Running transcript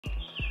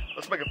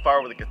Let's make a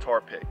fire with a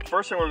guitar pick.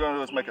 First thing we're going to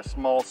do is make a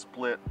small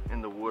split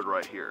in the wood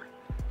right here.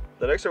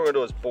 The next thing we're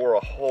going to do is bore a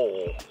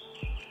hole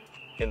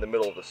in the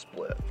middle of the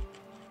split.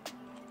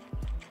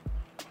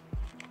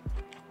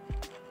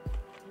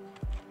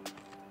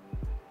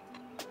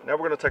 Now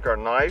we're going to take our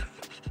knife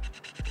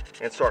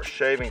and start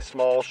shaving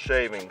small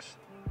shavings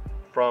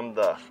from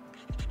the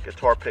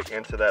guitar pick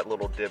into that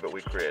little divot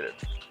we created.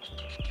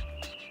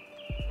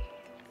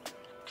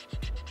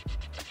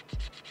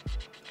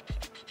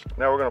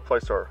 Now we're going to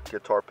place our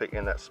guitar pick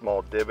in that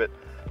small divot,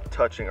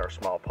 touching our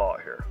small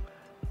pot here.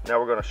 Now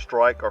we're going to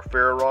strike our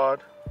ferro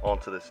rod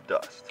onto this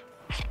dust.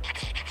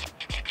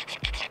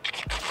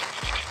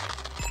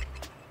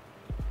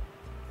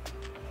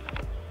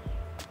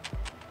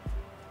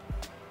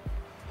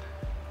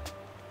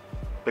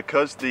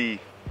 Because the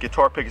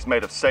guitar pick is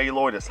made of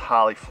celluloid, it's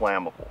highly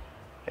flammable,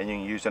 and you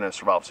can use it in a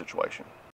survival situation.